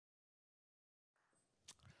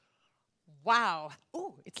Wow.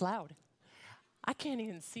 Ooh, it's loud. I can't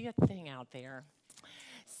even see a thing out there.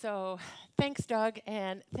 So thanks, Doug,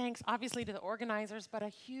 and thanks obviously to the organizers, but a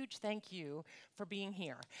huge thank you for being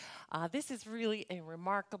here. This is really a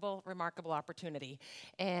remarkable, remarkable opportunity.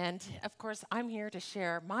 And of course, I'm here to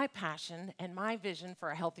share my passion and my vision for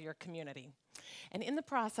a healthier community. And in the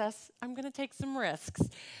process, I'm going to take some risks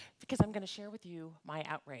because I'm going to share with you my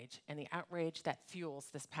outrage and the outrage that fuels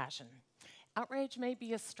this passion. Outrage may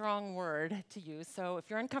be a strong word to use, so if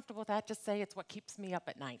you're uncomfortable with that, just say it's what keeps me up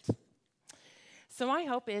at night. So my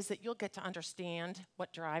hope is that you'll get to understand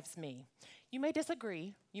what drives me. You may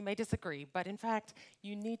disagree, but in fact,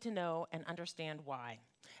 you need to know and understand why.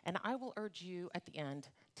 And I will urge you at the end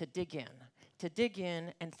to dig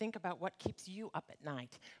in and think about what keeps you up at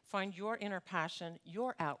night. Find your inner passion,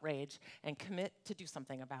 your outrage, and commit to do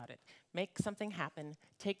something about it. Make something happen,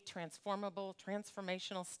 take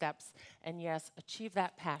transformational steps, and yes, achieve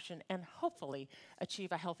that passion and hopefully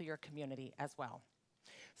achieve a healthier community as well.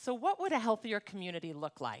 So what would a healthier community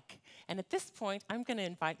look like? And at this point, I'm going to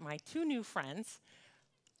invite my two new friends.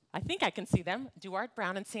 I think I can see them, Duarte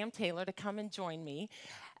Brown and Sam Taylor, to come and join me.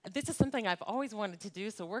 This is something I've always wanted to do,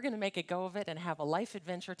 so we're going to make a go of it and have a life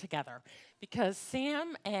adventure together. Because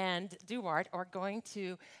Sam and Duarte are going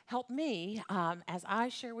to help me as I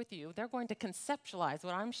share with you. They're going to conceptualize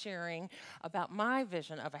what I'm sharing about my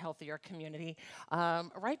vision of a healthier community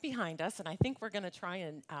right behind us, and I think we're going to try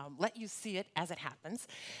and let you see it as it happens.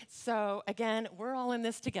 So again, we're all in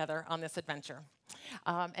this together on this adventure.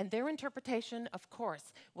 And their interpretation, of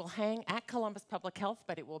course, will hang at Columbus Public Health,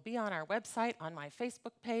 but it will be on our website, on my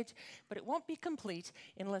Facebook page, but it won't be complete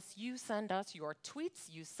unless you send us your tweets,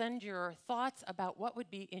 you send your thoughts about what would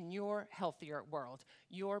be in your healthier world,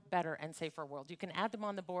 your better and safer world. You can add them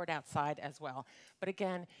on the board outside as well. But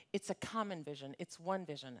again, it's a common vision. It's one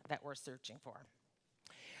vision that we're searching for.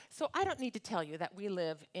 So I don't need to tell you that we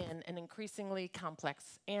live in an increasingly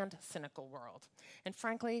complex and cynical world. And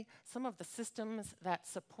frankly, some of the systems that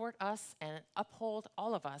support us and uphold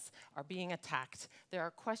all of us are being attacked. There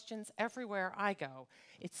are questions everywhere I go.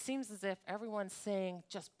 It seems as if everyone's saying,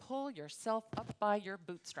 just pull yourself up by your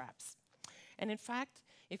bootstraps. And in fact,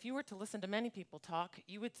 if you were to listen to many people talk,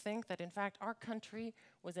 you would think that in fact our country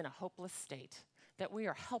was in a hopeless state, that we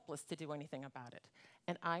are helpless to do anything about it.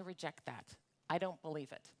 And I reject that. I don't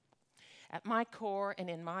believe it. At my core and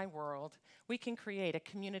in my world, we can create a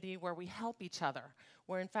community where we help each other,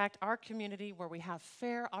 where in fact our community where we have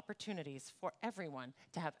fair opportunities for everyone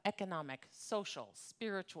to have economic, social,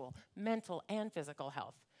 spiritual, mental, and physical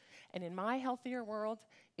health. And in my healthier world,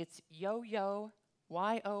 it's yo-yo,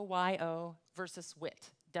 Y-O-Y-O versus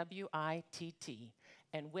WIT, W-I-T-T,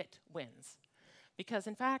 and WIT wins. Because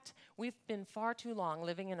in fact, we've been far too long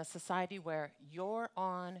living in a society where you're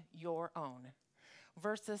on your own,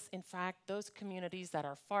 versus, in fact, those communities that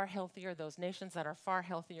are far healthier, those nations that are far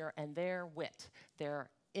healthier, and they're WIT. They're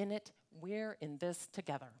in it. We're in this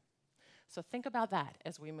together. So think about that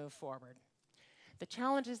as we move forward. The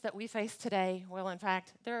challenges that we face today, well, in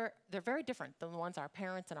fact, they're very different than the ones our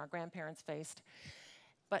parents and our grandparents faced.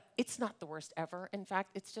 But it's not the worst ever. In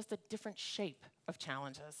fact, it's just a different shape of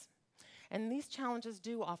challenges. And these challenges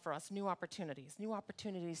do offer us new opportunities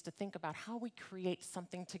to think about how we create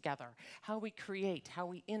something together, how we create, how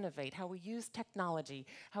we innovate, how we use technology,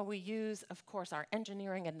 how we use, of course, our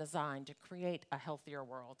engineering and design to create a healthier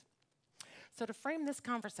world. So to frame this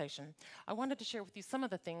conversation, I wanted to share with you some of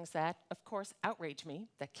the things that, of course, outrage me,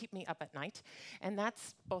 that keep me up at night, and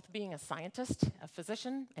that's both being a scientist, a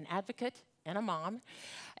physician, an advocate, and a mom.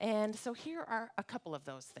 And so here are a couple of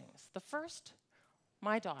those things. The first,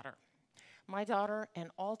 my daughter. My daughter and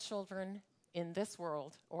all children in this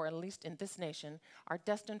world, or at least in this nation, are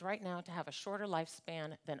destined right now to have a shorter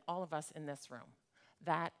lifespan than all of us in this room.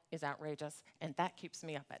 That is outrageous, and that keeps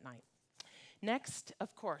me up at night. Next,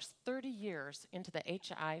 of course, 30 years into the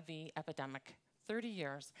HIV epidemic, 30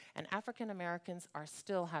 years, and African Americans are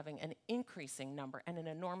still having an increasing number and an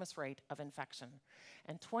enormous rate of infection.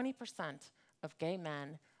 And 20% of gay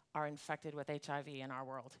men are infected with HIV in our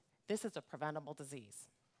world. This is a preventable disease.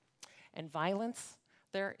 And violence,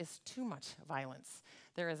 there is too much violence.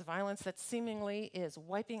 There is violence that seemingly is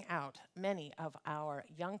wiping out many of our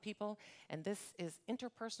young people, and this is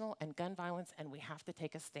interpersonal and gun violence, and we have to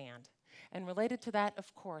take a stand. And related to that,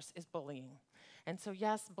 of course, is bullying. And so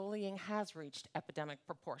yes, bullying has reached epidemic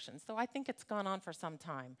proportions, though I think it's gone on for some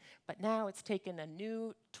time. But now it's taken a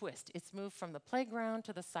new twist. It's moved from the playground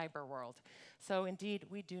to the cyber world. So indeed,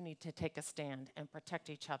 we do need to take a stand and protect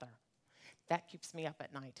each other. That keeps me up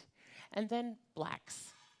at night. And then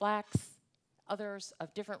blacks. Blacks, others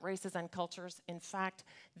of different races and cultures. In fact,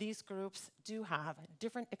 these groups do have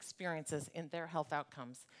different experiences in their health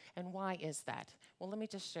outcomes. And why is that? Well, let me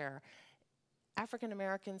just share. African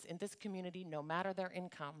Americans in this community, no matter their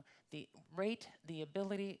income, the rate, the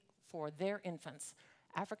ability for their infants,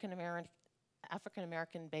 African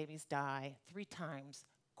American babies die 3 times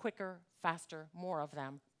quicker, faster, more of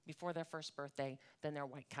them before their first birthday than their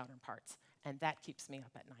white counterparts. And that keeps me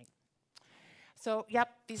up at night. So, yep,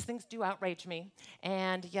 these things do outrage me.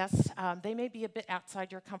 And yes, they may be a bit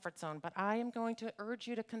outside your comfort zone, but I am going to urge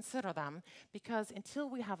you to consider them because until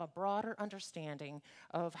we have a broader understanding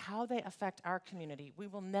of how they affect our community, we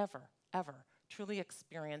will never, ever truly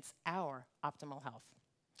experience our optimal health.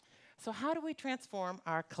 So how do we transform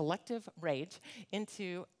our collective rage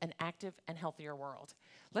into an active and healthier world?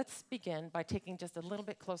 Let's begin by taking just a little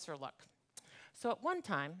bit closer look. So at one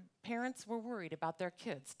time, parents were worried about their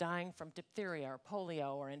kids dying from diphtheria or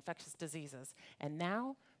polio or infectious diseases. And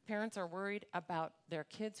now, parents are worried about their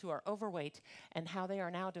kids who are overweight and how they are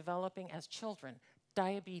now developing as children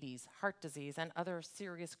diabetes, heart disease, and other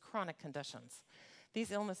serious chronic conditions.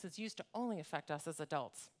 These illnesses used to only affect us as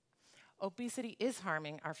adults. Obesity is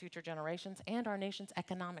harming our future generations and our nation's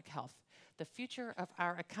economic health. The future of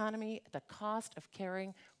our economy, the cost of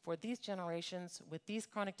caring for these generations with these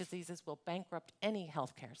chronic diseases will bankrupt any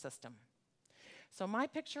healthcare system. So my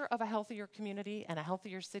picture of a healthier community and a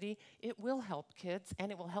healthier city, it will help kids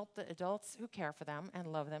and it will help the adults who care for them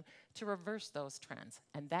and love them to reverse those trends.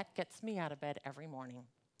 And that gets me out of bed every morning.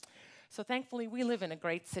 So thankfully, we live in a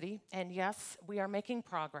great city, and yes, we are making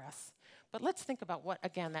progress. But let's think about what,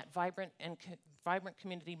 again, that vibrant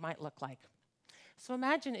community might look like. So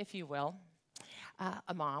imagine, if you will,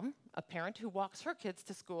 a mom, a parent who walks her kids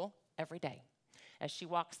to school every day. As she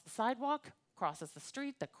walks the sidewalk, crosses the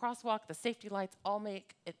street, the crosswalk, the safety lights all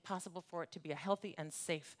make it possible for it to be a healthy and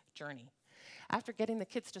safe journey. After getting the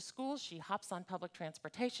kids to school, she hops on public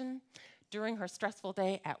transportation. During her stressful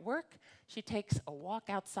day at work, she takes a walk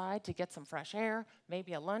outside to get some fresh air,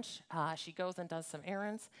 maybe a lunch. She goes and does some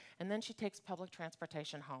errands, and then she takes public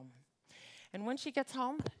transportation home. And when she gets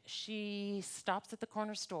home, she stops at the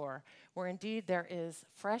corner store, where indeed there is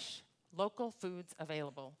fresh, local foods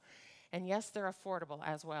available. And yes, they're affordable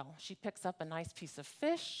as well. She picks up a nice piece of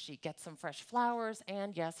fish, she gets some fresh flowers,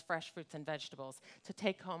 and yes, fresh fruits and vegetables to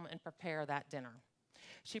take home and prepare that dinner.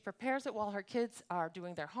 She prepares it while her kids are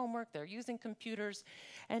doing their homework, they're using computers,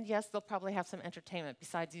 and yes, they'll probably have some entertainment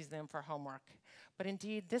besides using them for homework. But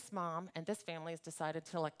indeed, this mom and this family has decided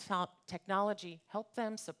to let technology help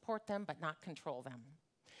them, support them, but not control them.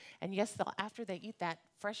 And yes, after they eat that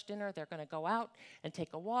fresh dinner, they're going to go out and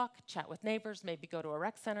take a walk, chat with neighbors, maybe go to a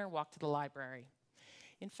rec center, walk to the library.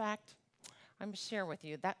 In fact, I'm going to share with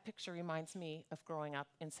you, that picture reminds me of growing up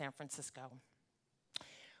in San Francisco.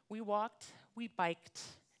 We walked, we biked,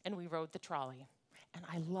 and we rode the trolley. And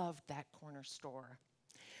I loved that corner store.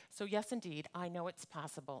 So yes, indeed, I know it's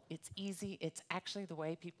possible. It's easy. It's actually the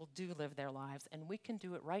way people do live their lives. And we can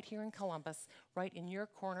do it right here in Columbus, right in your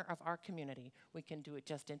corner of our community. We can do it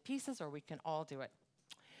just in pieces, or we can all do it.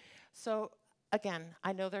 So again,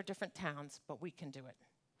 I know they're different towns, but we can do it.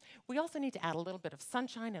 We also need to add a little bit of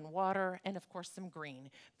sunshine and water and, of course, some green,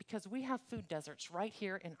 because we have food deserts right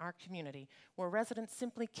here in our community where residents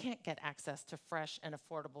simply can't get access to fresh and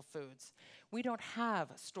affordable foods. We don't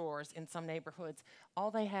have stores in some neighborhoods.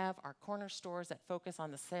 All they have are corner stores that focus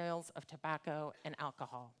on the sales of tobacco and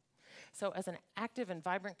alcohol. So as an active and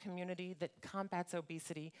vibrant community that combats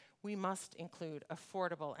obesity, we must include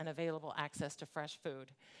affordable and available access to fresh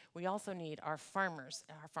food. We also need our farmers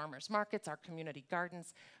markets, our community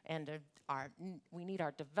gardens, and we need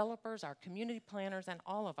our developers, our community planners, and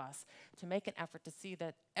all of us to make an effort to see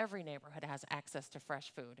that every neighborhood has access to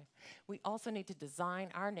fresh food. We also need to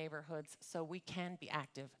design our neighborhoods so we can be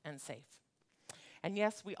active and safe. And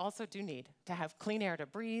yes, we also do need to have clean air to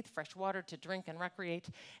breathe, fresh water to drink and recreate,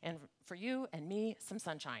 and for you and me, some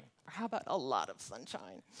sunshine. Or how about a lot of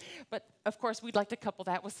sunshine? But of course, we'd like to couple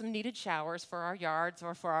that with some needed showers for our yards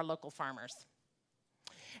or for our local farmers.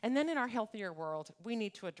 And then in our healthier world, we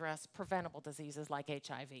need to address preventable diseases like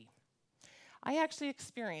HIV. I actually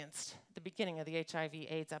experienced the beginning of the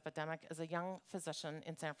HIV/AIDS epidemic as a young physician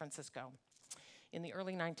in San Francisco in the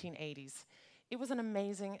early 1980s. It was an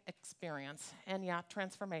amazing experience, and yeah,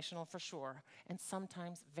 transformational for sure, and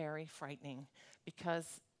sometimes very frightening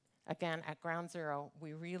because, again, at ground zero,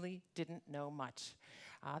 we really didn't know much.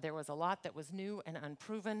 There was a lot that was new and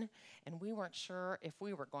unproven, and we weren't sure if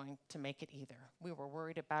we were going to make it either. We were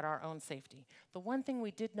worried about our own safety. The one thing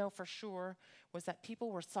we did know for sure was that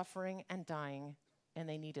people were suffering and dying, and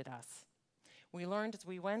they needed us. We learned as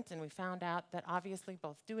we went, and we found out that obviously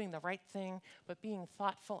both doing the right thing but being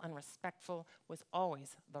thoughtful and respectful was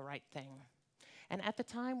always the right thing. And at the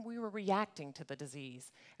time, we were reacting to the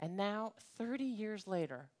disease. And now, 30 years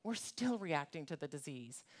later, we're still reacting to the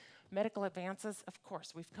disease. Medical advances, of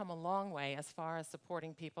course, we've come a long way as far as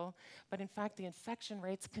supporting people, but in fact, the infection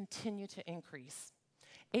rates continue to increase.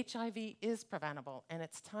 HIV is preventable, and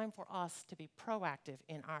it's time for us to be proactive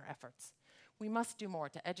in our efforts. We must do more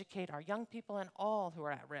to educate our young people and all who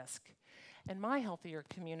are at risk. And my healthier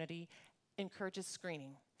community encourages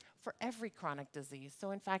screening for every chronic disease.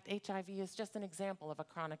 So in fact, HIV is just an example of a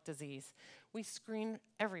chronic disease. We screen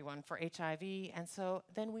everyone for HIV, and so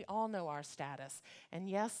then we all know our status. And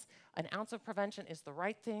yes, an ounce of prevention is the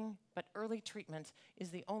right thing, but early treatment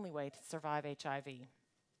is the only way to survive HIV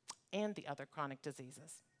and the other chronic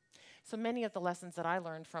diseases. So many of the lessons that I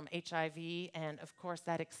learned from HIV and, of course,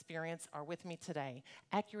 that experience are with me today.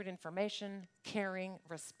 Accurate information, caring,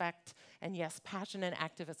 respect, and yes, passion and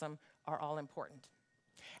activism are all important.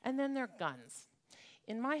 And then there are guns.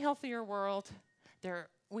 In my healthier world,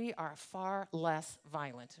 we are far less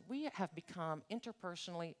violent. We have become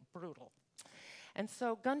interpersonally brutal. And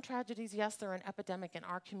so gun tragedies, yes, they're an epidemic in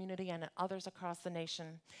our community and in others across the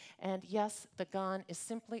nation. And yes, the gun is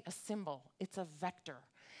simply a symbol. It's a vector.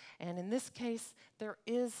 And in this case, there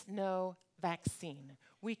is no vaccine.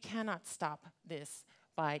 We cannot stop this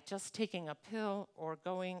by just taking a pill or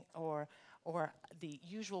going or the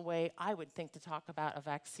usual way I would think to talk about a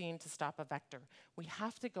vaccine to stop a vector. We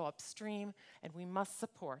have to go upstream, and we must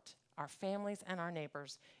support our families and our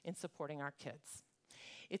neighbors in supporting our kids.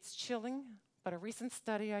 It's chilling, but a recent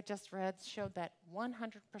study I just read showed that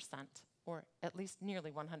 100%, or at least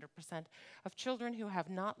nearly 100%, of children who have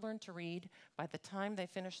not learned to read by the time they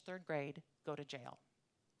finish 3rd grade go to jail.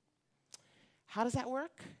 How does that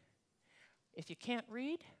work? If you can't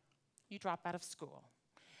read, you drop out of school,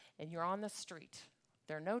 and you're on the street.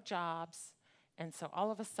 There are no jobs, and so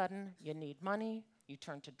all of a sudden, you need money, you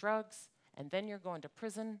turn to drugs, and then you're going to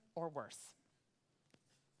prison or worse.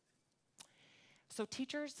 So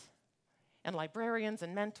teachers and librarians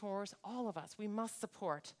and mentors, all of us, we must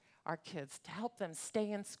support our kids to help them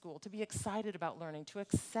stay in school, to be excited about learning, to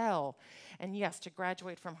excel, and yes, to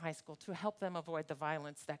graduate from high school, to help them avoid the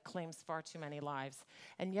violence that claims far too many lives.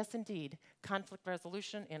 And yes, indeed, conflict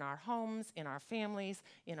resolution in our homes, in our families,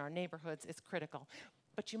 in our neighborhoods is critical.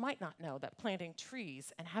 But you might not know that planting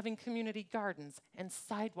trees and having community gardens and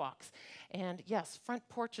sidewalks and, yes, front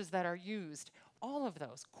porches that are used, all of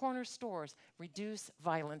those corner stores reduce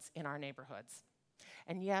violence in our neighborhoods.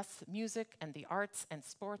 And yes, music and the arts and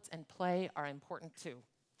sports and play are important too.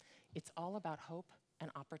 It's all about hope and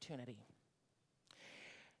opportunity.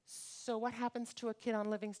 So what happens to a kid on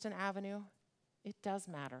Livingston Avenue? It does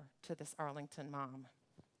matter to this Arlington mom.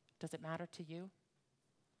 Does it matter to you?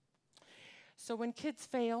 So when kids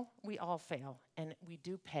fail, we all fail, and we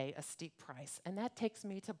do pay a steep price. And that takes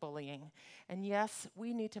me to bullying. And yes,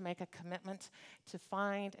 we need to make a commitment to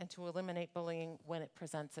find and to eliminate bullying when it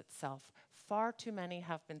presents itself. Far too many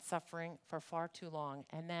have been suffering for far too long,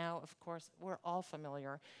 and now, of course, we're all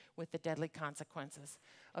familiar with the deadly consequences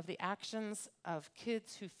of the actions of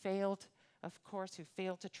kids who failed, of course, who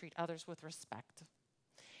failed to treat others with respect.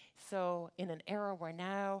 So in an era where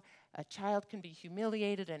now a child can be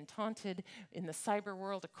humiliated and taunted in the cyber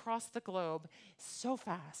world across the globe so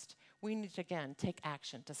fast, we need to, again, take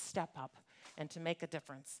action to step up and to make a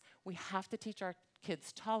difference. We have to teach our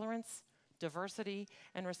kids tolerance, diversity,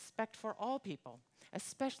 and respect for all people,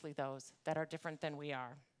 especially those that are different than we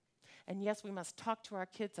are. And yes, we must talk to our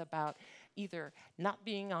kids about either not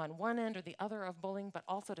being on one end or the other of bullying, but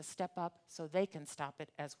also to step up so they can stop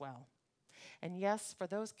it as well. And yes, for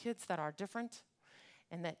those kids that are different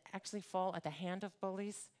and that actually fall at the hand of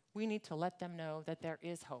bullies, we need to let them know that there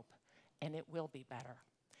is hope and it will be better.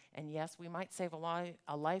 And yes, we might save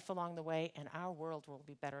a life along the way, and our world will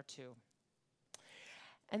be better too.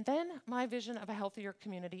 And then my vision of a healthier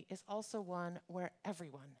community is also one where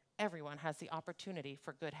everyone has the opportunity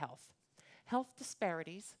for good health. Health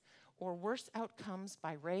disparities or worse outcomes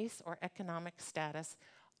by race or economic status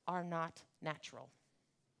are not natural.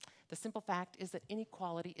 The simple fact is that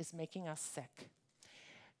inequality is making us sick.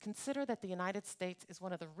 Consider that the United States is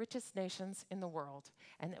one of the richest nations in the world,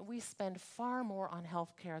 and that we spend far more on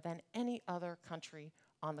health care than any other country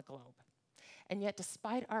on the globe. And yet,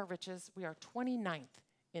 despite our riches, we are 29th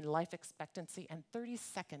in life expectancy and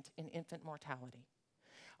 32nd in infant mortality.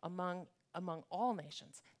 Among all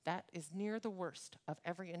nations, that is near the worst of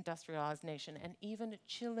every industrialized nation, and even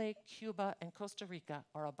Chile, Cuba, and Costa Rica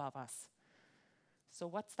are above us. So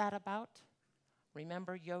what's that about?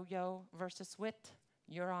 Remember yo-yo versus wit?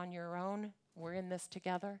 You're on your own, We're in this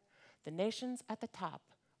together. The nations at the top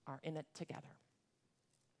are in it together.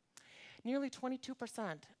 Nearly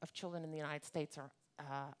 22% of children in the United States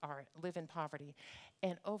live in poverty,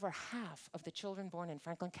 and over half of the children born in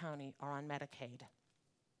Franklin County are on Medicaid.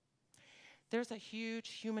 There's a huge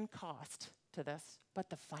human cost to this, but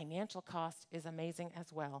the financial cost is amazing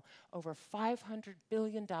as well. Over $500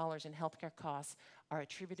 billion in healthcare costs are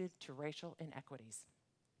attributed to racial inequities.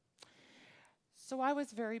 So I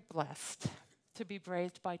was very blessed to be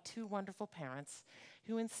raised by two wonderful parents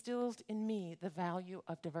who instilled in me the value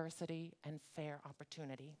of diversity and fair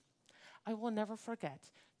opportunity. I will never forget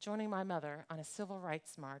joining my mother on a civil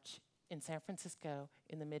rights march in San Francisco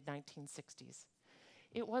in the mid-1960s.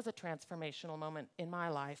 It was a transformational moment in my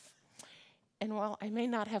life, and while I may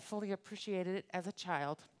not have fully appreciated it as a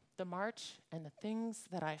child, the march and the things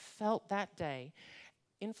that I felt that day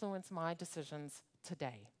influence my decisions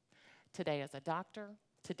today. Today as a doctor,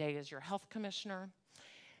 today as your health commissioner,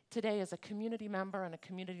 today as a community member and a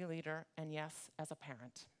community leader, and yes, as a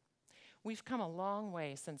parent. We've come a long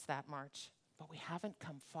way since that march, but we haven't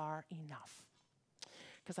come far enough.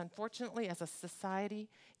 Because unfortunately, as a society,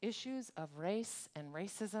 issues of race and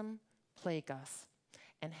racism plague us,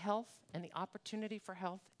 and health and the opportunity for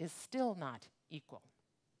health is still not equal.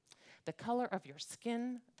 The color of your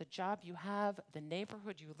skin, the job you have, the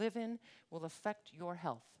neighborhood you live in will affect your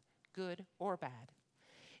health, good or bad.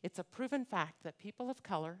 It's a proven fact that people of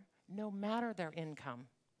color, no matter their income,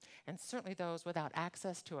 and certainly those without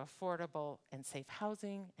access to affordable and safe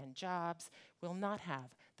housing and jobs, will not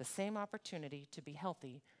have the same opportunity to be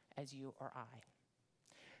healthy as you or I.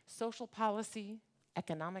 Social policy,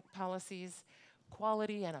 economic policies,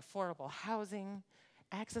 quality and affordable housing,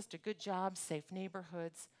 access to good jobs, safe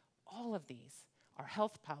neighborhoods, all of these are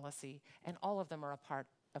health policy, and all of them are a part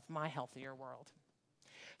of my healthier world.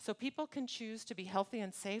 So people can choose to be healthy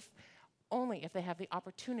and safe only if they have the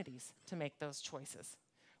opportunities to make those choices.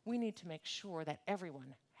 We need to make sure that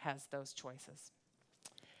everyone has those choices.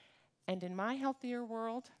 And in my healthier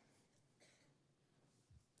world,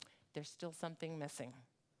 there's still something missing,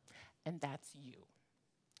 and that's you.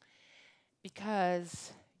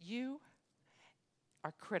 Because you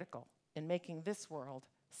are critical in making this world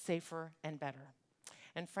safer and better.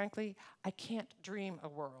 And frankly, I can't dream a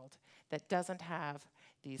world that doesn't have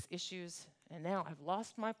these issues. And now I've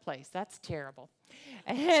lost my place. That's terrible.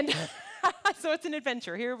 And so it's an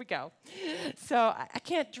adventure. Here we go. So I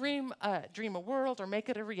can't dream a world or make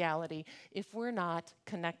it a reality if we're not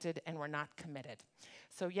connected and we're not committed.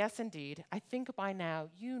 So yes, indeed, I think by now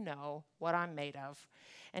you know what I'm made of.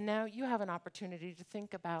 And now you have an opportunity to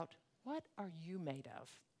think about, what are you made of?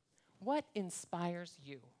 What inspires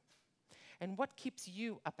you? And what keeps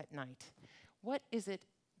you up at night? What is it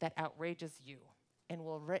that outrages you? And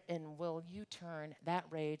will you turn that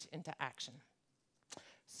rage into action?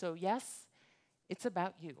 So yes, it's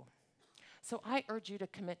about you. So I urge you to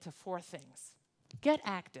commit to 4 things. Get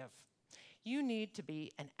active. You need to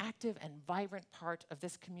be an active and vibrant part of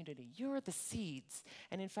this community. You're the seeds.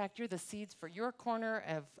 And in fact, you're the seeds for your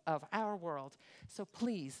corner of our world. So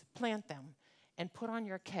please plant them and put on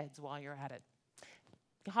your kids while you're at it.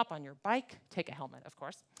 Hop on your bike, take a helmet, of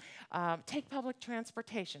course. Take public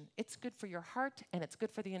transportation. It's good for your heart and it's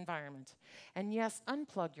good for the environment. And yes,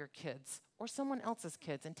 unplug your kids or someone else's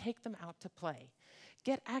kids and take them out to play.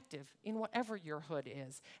 Get active in whatever your hood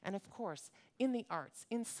is. And of course, in the arts,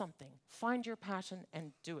 in something. Find your passion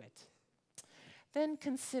and do it. Then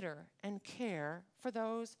consider and care for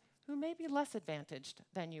those who may be less advantaged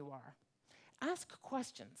than you are. Ask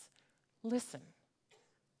questions. Listen.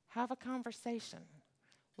 Have a conversation.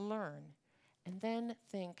 Learn, and then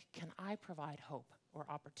think, can I provide hope or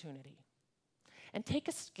opportunity? And take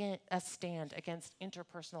a stand against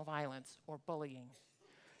interpersonal violence or bullying.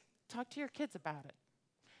 Talk to your kids about it.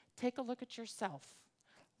 Take a look at yourself.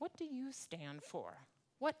 What do you stand for?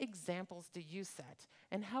 What examples do you set?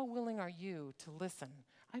 And how willing are you to listen?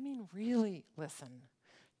 I mean, really listen,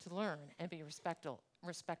 to learn and be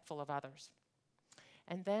respectful of others.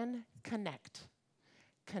 And then connect.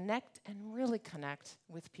 Connect and really connect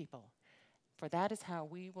with people, for that is how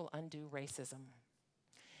we will undo racism.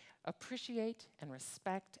 Appreciate and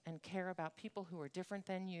respect and care about people who are different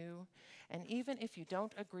than you, and even if you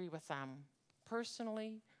don't agree with them,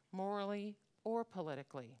 personally, morally, or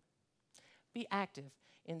politically. Be active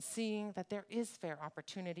in seeing that there is fair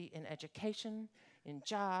opportunity in education, in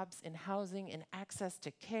jobs, in housing, in access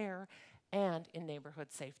to care, and in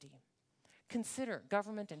neighborhood safety. Consider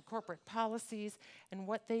government and corporate policies and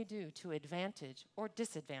what they do to advantage or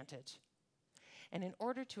disadvantage. And in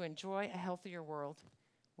order to enjoy a healthier world,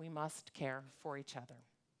 we must care for each other.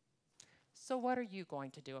 So what are you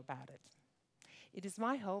going to do about it? It is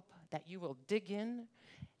my hope that you will dig in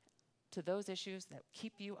to those issues that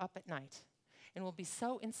keep you up at night and will be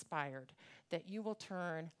so inspired that you will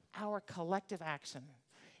turn our collective action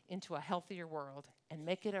into a healthier world and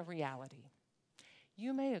make it a reality.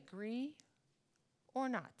 You may agree or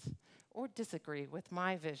not, or disagree with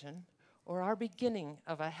my vision or our beginning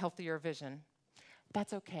of a healthier vision.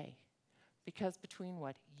 That's okay, because between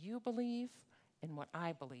what you believe and what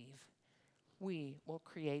I believe, we will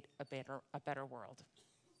create a better world.